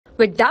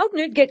With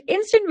Doubtnut, get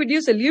instant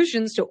video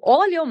solutions to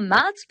all your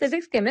maths,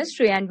 physics,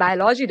 chemistry, and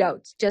biology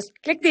doubts. Just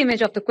click the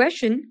image of the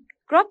question,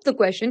 crop the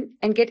question,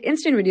 and get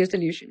instant video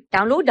solution.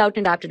 Download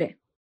Doubtnut app today.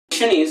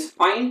 Question is,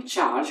 find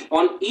charge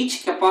on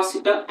each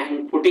capacitor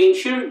and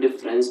potential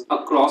difference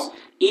across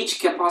each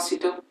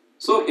capacitor.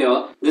 So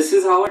here, this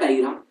is our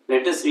diagram.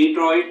 Let us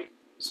redraw it.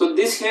 So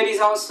this here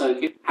is our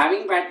circuit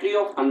having battery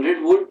of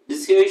 100 volt.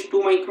 This here is 2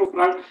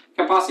 microfarad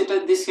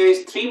capacitor. This here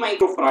is 3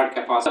 microfarad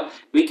capacitor.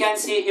 We can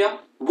say here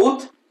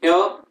both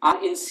here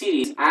are in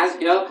series, as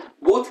here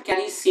both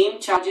carry same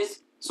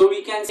charges. So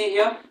we can say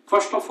here,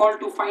 first of all,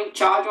 to find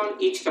charge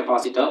on each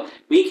capacitor,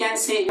 we can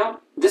say here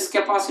this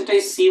capacitor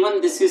is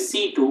C1, this is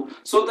C2.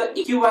 So the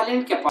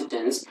equivalent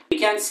capacitance we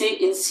can say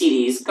in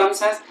series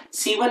comes as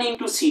C1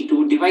 into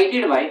C2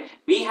 divided by,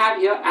 we have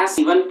here as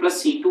C1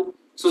 plus C2.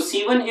 So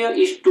C1 here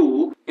is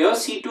 2, here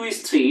C2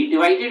 is 3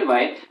 divided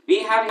by,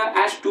 we have here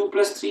as 2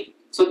 plus 3.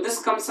 So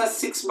this comes as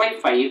 6 by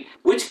 5,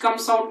 which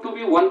comes out to be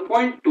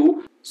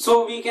 1.2.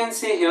 So we can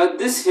say here,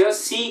 this here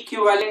C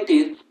equivalent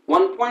is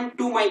 1.2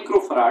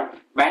 microfarad.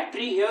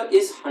 Battery here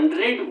is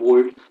 100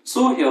 volt.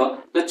 So here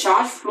the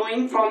charge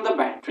flowing from the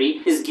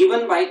battery is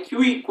given by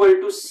Q equal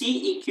to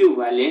C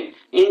equivalent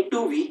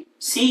into V.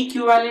 C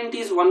equivalent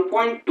is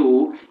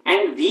 1.2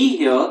 and V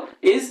here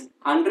is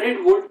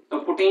 100 volt. The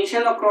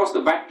potential across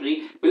the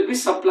battery will be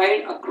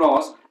supplied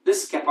across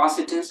this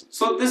capacitance.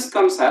 So this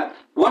comes as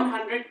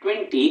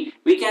 120,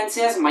 we can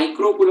say as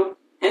microcoulomb.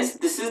 Hence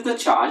this is the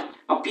charge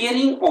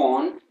appearing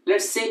on,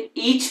 let's say,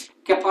 each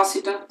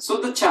capacitor.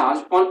 So the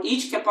charge on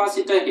each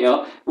capacitor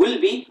here will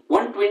be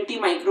 120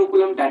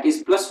 microcoulomb, that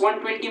is plus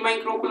 120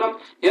 microcoulomb.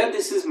 Here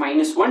this is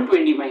minus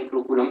 120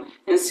 microcoulomb.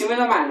 In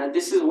similar manner,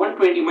 this is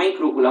 120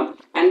 microcoulomb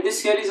and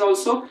this here is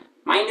also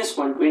minus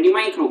 120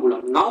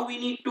 microcoulomb. Now we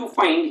need to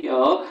find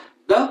here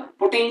the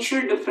potential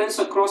difference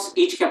across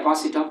each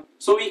capacitor.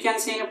 So we can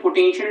say a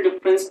potential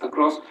difference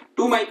across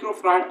 2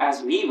 microfarad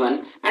as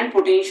V1 and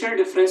potential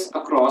difference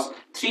across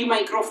 3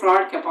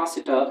 microfarad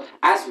capacitor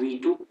as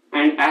V2.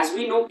 And as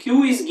we know,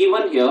 Q is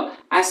given here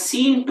as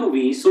C into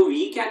V. So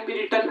V can be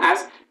written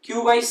as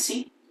Q by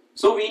C.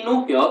 So we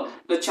know here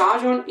the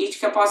charge on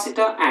each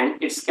capacitor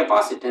and its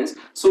capacitance.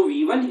 So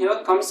V1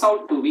 here comes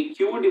out to be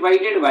Q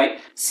divided by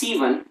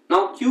C1.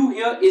 Now Q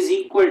here is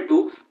equal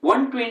to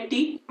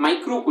 120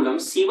 microcoulomb.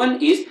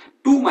 C1 is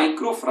 2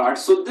 microfarad.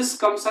 So this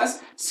comes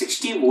as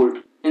 60 volt.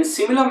 In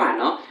similar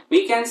manner,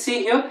 we can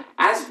say here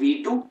as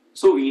V2.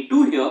 So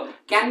V2 here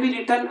can be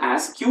written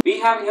as Q. We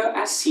have here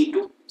as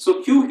C2.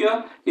 So Q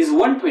here is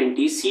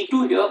 120.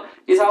 C2 here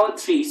is our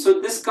 3. So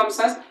this comes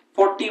as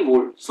 40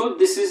 volt. So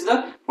this is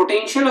the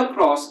potential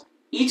across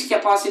each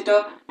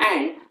capacitor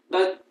and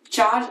the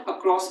charge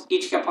across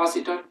each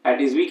capacitor.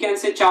 That is, we can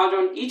say charge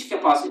on each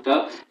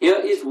capacitor here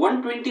is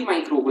 120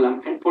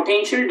 microcoulomb and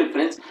potential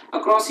difference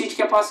across each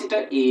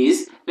capacitor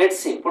is, let's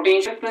say,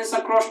 potential difference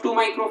across 2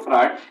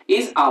 microfarad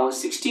is our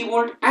 60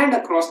 volt and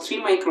across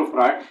 3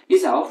 microfarad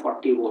is our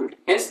 40 volt.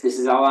 Hence, this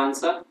is our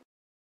answer.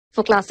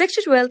 For class 6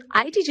 to 12,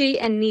 IIT JEE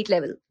and NEET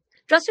level.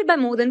 Trusted by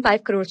more than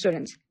 5 crore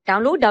students.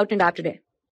 Download Doubtnut app today.